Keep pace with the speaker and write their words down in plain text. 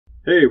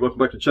Hey, welcome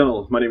back to the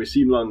channel. My name is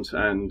Siim,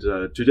 and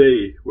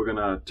today we're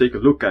gonna take a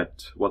look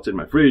at what's in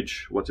my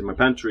fridge, what's in my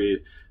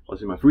pantry,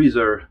 what's in my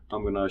freezer.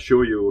 I'm gonna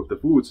show you the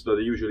foods that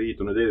I usually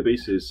eat on a daily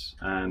basis,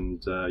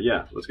 and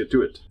yeah, let's get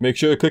to it. Make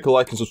sure you click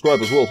like and subscribe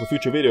as well for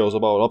future videos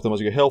about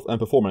optimizing your health and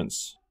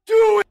performance.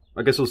 Do it!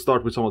 I guess I'll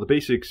start with some of the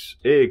basics.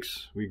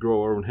 Eggs. We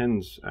grow our own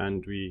hens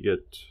and we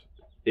get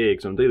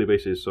eggs on a daily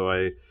basis, so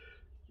I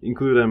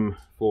include them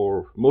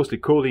for mostly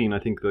choline. I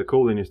think the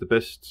choline is the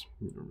best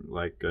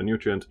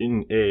nutrient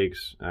in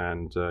eggs,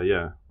 and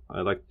yeah,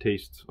 I like the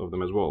taste of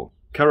them as well.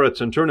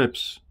 Carrots and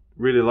turnips,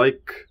 really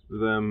like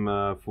them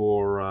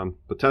for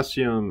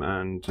potassium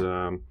and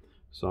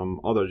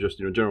some other just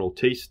general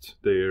taste.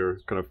 They're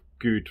kind of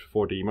good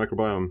for the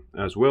microbiome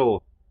as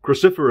well.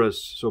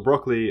 Cruciferous, so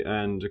broccoli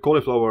and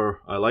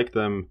cauliflower, I like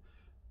them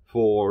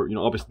for,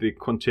 obviously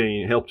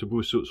they help to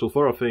boost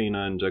sulforaphane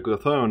and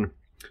glutathione.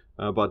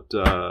 But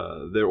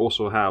they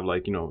also have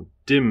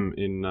DIM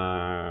in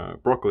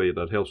broccoli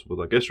that helps with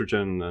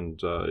estrogen,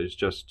 and is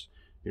just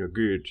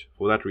good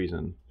for that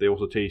reason. They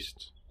also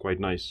taste quite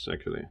nice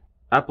actually.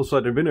 Apple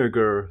cider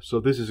vinegar, so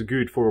this is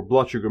good for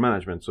blood sugar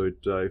management. So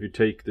if you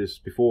take this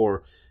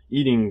before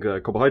eating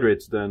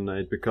carbohydrates, then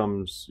it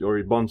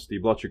bonds the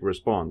blood sugar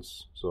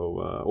response. So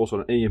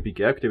also an AMPK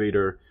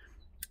activator,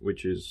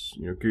 which is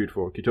good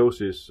for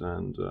ketosis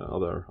and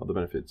other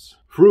benefits.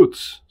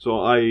 Fruits, so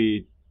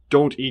I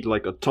don't eat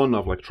a ton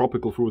of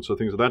tropical fruits or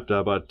things like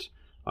that, but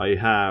I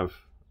have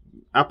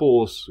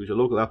apples, which are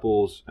local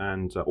apples,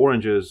 and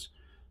oranges.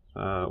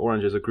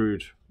 Oranges are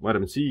good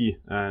vitamin C,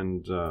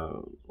 and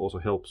also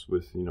helps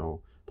with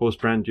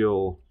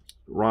postprandial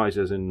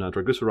rises in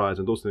triglycerides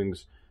and those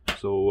things.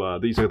 So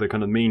these are the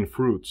kind of main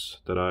fruits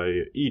that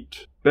I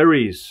eat.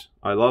 Berries,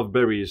 I love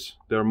berries.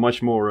 They're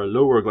much more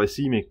lower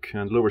glycemic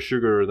and lower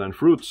sugar than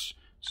fruits,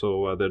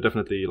 so they're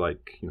definitely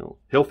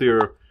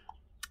healthier.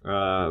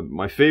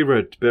 My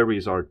favorite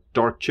berries are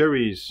dark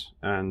cherries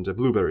and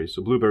blueberries.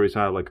 So blueberries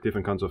have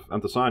different kinds of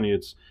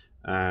anthocyanins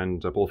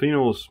and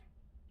polyphenols,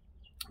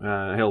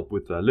 help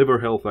with liver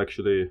health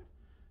actually.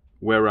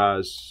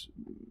 Whereas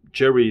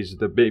cherries,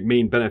 the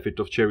main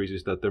benefit of cherries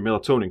is that their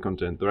melatonin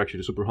content, they're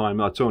actually super high in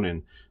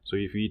melatonin. So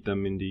if you eat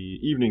them in the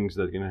evenings,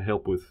 that can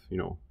help with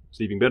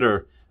sleeping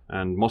better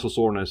and muscle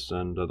soreness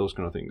and those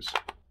kind of things.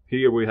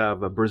 Here we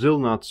have Brazil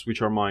nuts,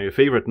 which are my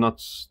favorite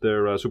nuts.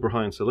 They're super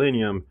high in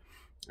selenium.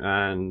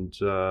 And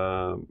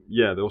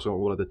yeah, they're also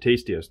one of the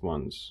tastiest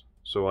ones.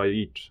 So I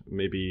eat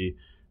maybe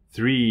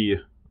 3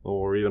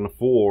 or even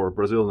 4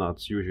 Brazil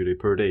nuts usually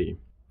per day.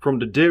 From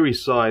the dairy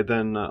side,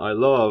 then I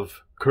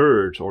love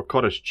curd or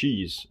cottage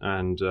cheese,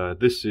 and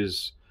this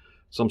is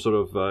some sort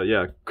of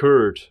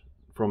curd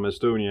from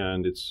Estonia,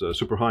 and it's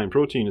super high in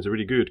protein. It's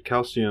really good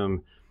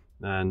calcium,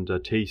 and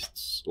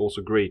tastes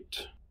also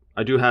great.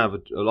 I do have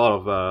a lot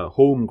of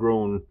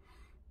homegrown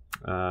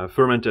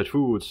fermented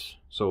foods.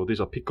 So these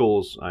are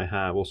pickles. I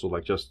have also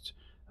just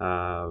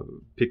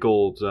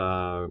pickled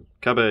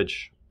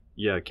cabbage,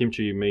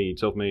 kimchi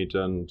self-made,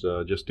 and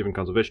just different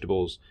kinds of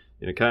vegetables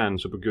in a can.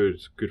 Super good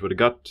for the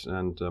gut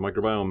and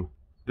microbiome.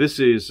 This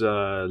is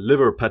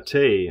liver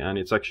pate, and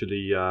it's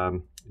actually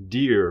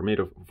deer, made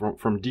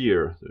from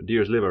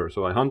deer's liver.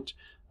 So I hunt.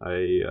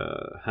 I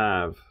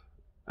have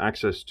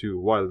access to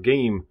wild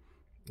game,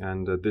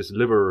 and this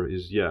liver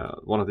is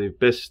one of the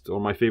best or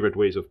my favorite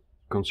ways of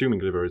consuming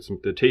liver. It's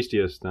the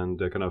tastiest and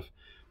the kind of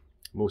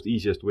most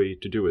easiest way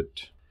to do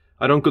it.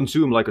 I don't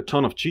consume a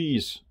ton of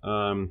cheese,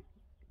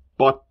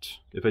 but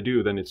if I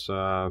do, then it's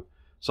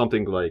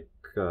something like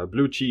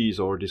blue cheese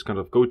or this kind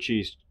of goat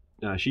cheese.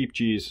 Sheep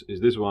cheese is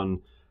this one,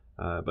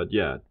 but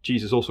yeah,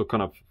 cheese is also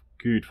kind of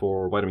good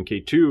for vitamin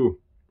K2,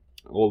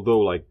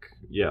 although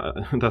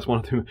that's one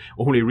of the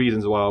only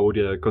reasons why I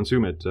would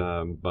consume it,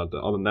 but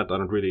other than that,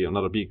 I'm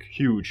not a big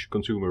huge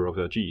consumer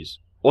of cheese.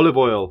 Olive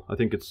oil, I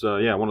think it's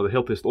one of the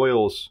healthiest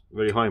oils,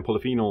 very high in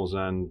polyphenols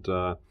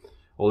and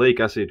oleic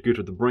acid, good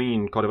for the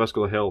brain,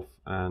 cardiovascular health,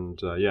 and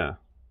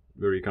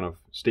very kind of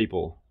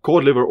staple.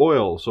 Cod liver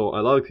oil, so I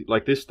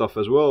like this stuff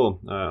as well.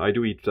 I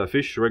do eat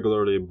fish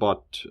regularly,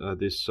 but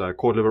this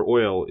cod liver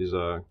oil is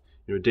a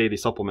daily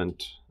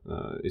supplement.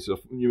 It's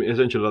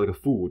essentially like a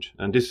food,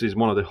 and this is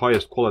one of the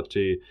highest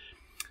quality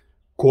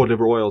cod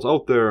liver oils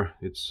out there.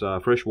 It's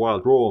fresh,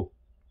 wild, raw.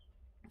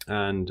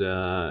 And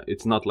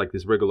it's not like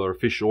this regular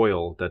fish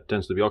oil that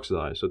tends to be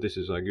oxidized. So this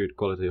is a good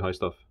quality, high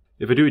stuff.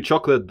 If I do eat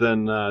chocolate,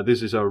 then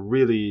this is a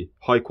really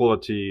high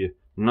quality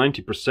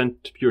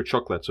 90% pure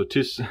chocolate. So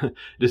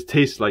this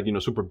tastes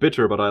super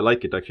bitter, but I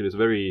like it actually. It's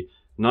very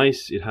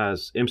nice. It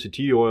has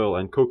MCT oil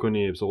and cocoa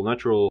nibs, all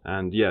natural.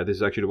 And yeah, this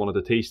is actually one of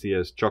the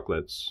tastiest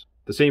chocolates.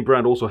 The same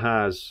brand also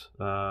has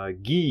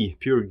ghee,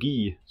 pure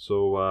ghee.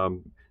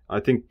 So I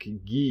think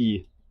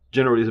ghee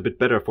generally is a bit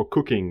better for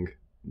cooking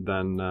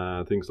than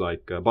things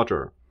like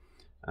butter,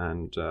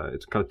 and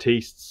it kind of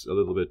tastes a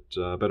little bit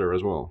better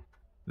as well.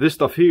 This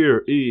stuff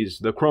here is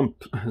the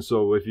crump.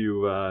 So if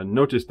you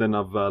noticed, then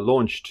I've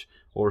launched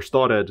or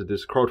started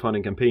this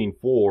crowdfunding campaign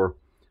for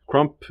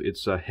crump.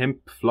 It's a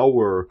hemp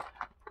flour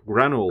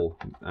granule,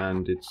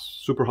 and it's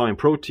super high in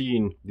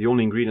protein. The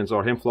only ingredients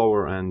are hemp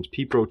flour and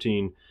pea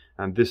protein,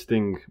 and this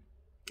thing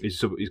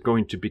is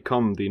going to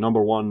become the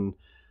 #1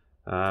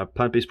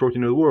 plant-based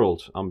protein in the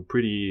world. I'm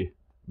pretty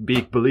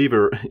big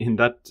believer in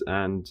that,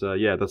 and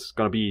yeah, that's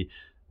gonna be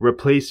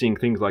replacing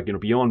things like, you know,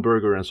 Beyond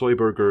Burger and soy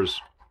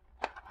burgers,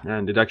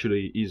 and it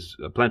actually is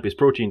a plant-based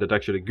protein that's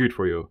actually good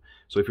for you.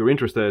 So if you're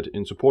interested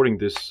in supporting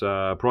this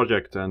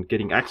project and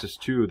getting access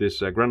to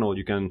this granule,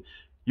 you can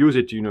use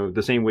it, you know,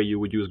 the same way you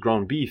would use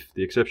ground beef.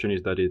 The exception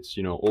is that it's,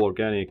 you know, all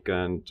organic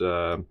and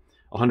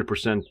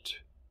 100%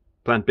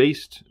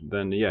 plant-based.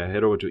 Then yeah,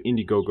 head over to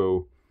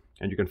Indiegogo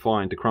and you can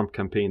find the Crump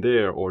campaign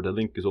there, or the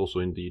link is also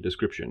in the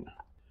description.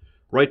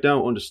 Right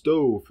now on the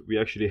stove, we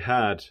actually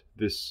had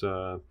this.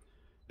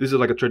 This is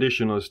like a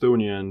traditional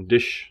Estonian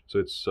dish. So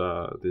it's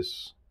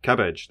this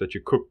cabbage that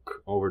you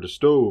cook over the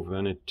stove,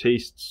 and it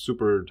tastes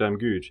super damn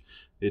good.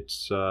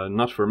 It's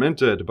not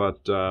fermented,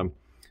 but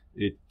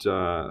it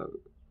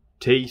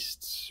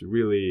tastes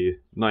really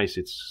nice.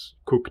 It's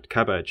cooked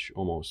cabbage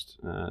almost,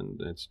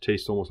 and it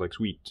tastes almost like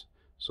sweet.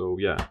 So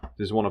yeah,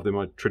 this is one of the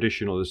more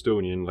traditional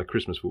Estonian like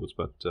Christmas foods,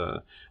 but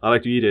I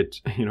like to eat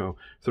it, you know,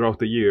 throughout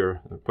the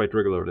year quite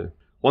regularly.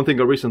 One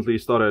thing I recently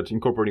started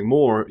incorporating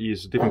more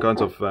is different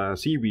kinds of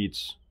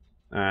seaweeds,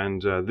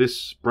 and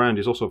this brand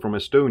is also from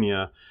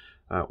Estonia,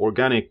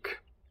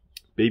 organic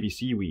baby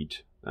seaweed,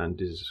 and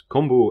this is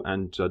kombu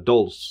and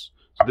dulse.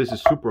 So this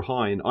is super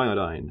high in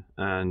iodine,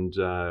 and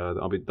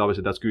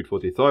obviously that's good for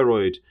the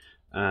thyroid,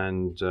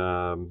 and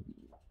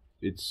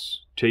it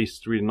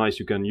tastes really nice.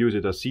 You can use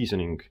it as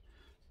seasoning.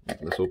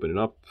 Let's open it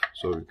up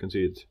so you can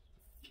see it.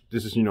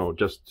 This is, you know,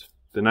 just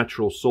the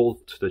natural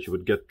salt that you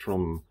would get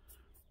from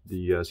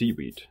the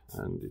seaweed,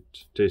 and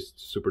it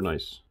tastes super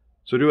nice.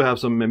 So I do have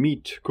some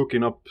meat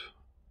cooking up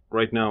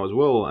right now as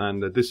well,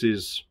 and this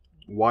is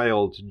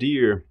wild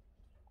deer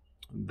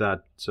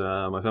that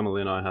my family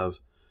and I have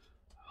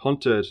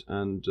hunted,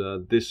 and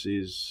this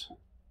is,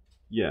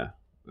 yeah,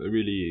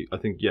 really, I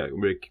think, yeah,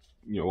 really,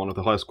 you know, one of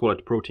the highest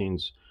quality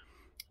proteins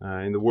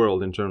in the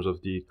world in terms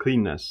of the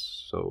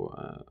cleanness.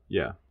 So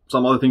yeah.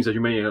 Some other things that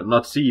you may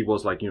not see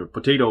was like, you know,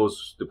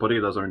 potatoes. The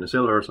potatoes are in the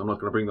cellars. I'm not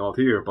going to bring them out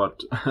here,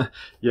 but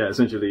yeah,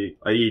 essentially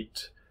I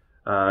eat,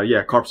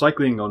 yeah, carb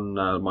cycling. On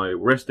my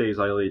rest days,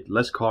 I'll eat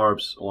less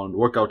carbs. On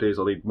workout days,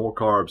 I'll eat more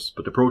carbs,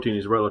 but the protein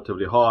is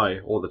relatively high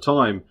all the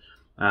time.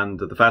 And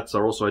the fats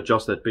are also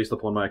adjusted based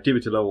upon my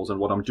activity levels and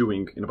what I'm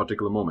doing in a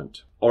particular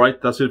moment.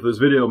 Alright, that's it for this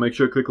video. Make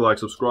sure to click like,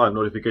 subscribe,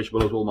 notification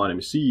bell as well. My name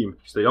is Siim.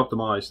 Stay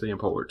optimized, stay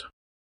empowered.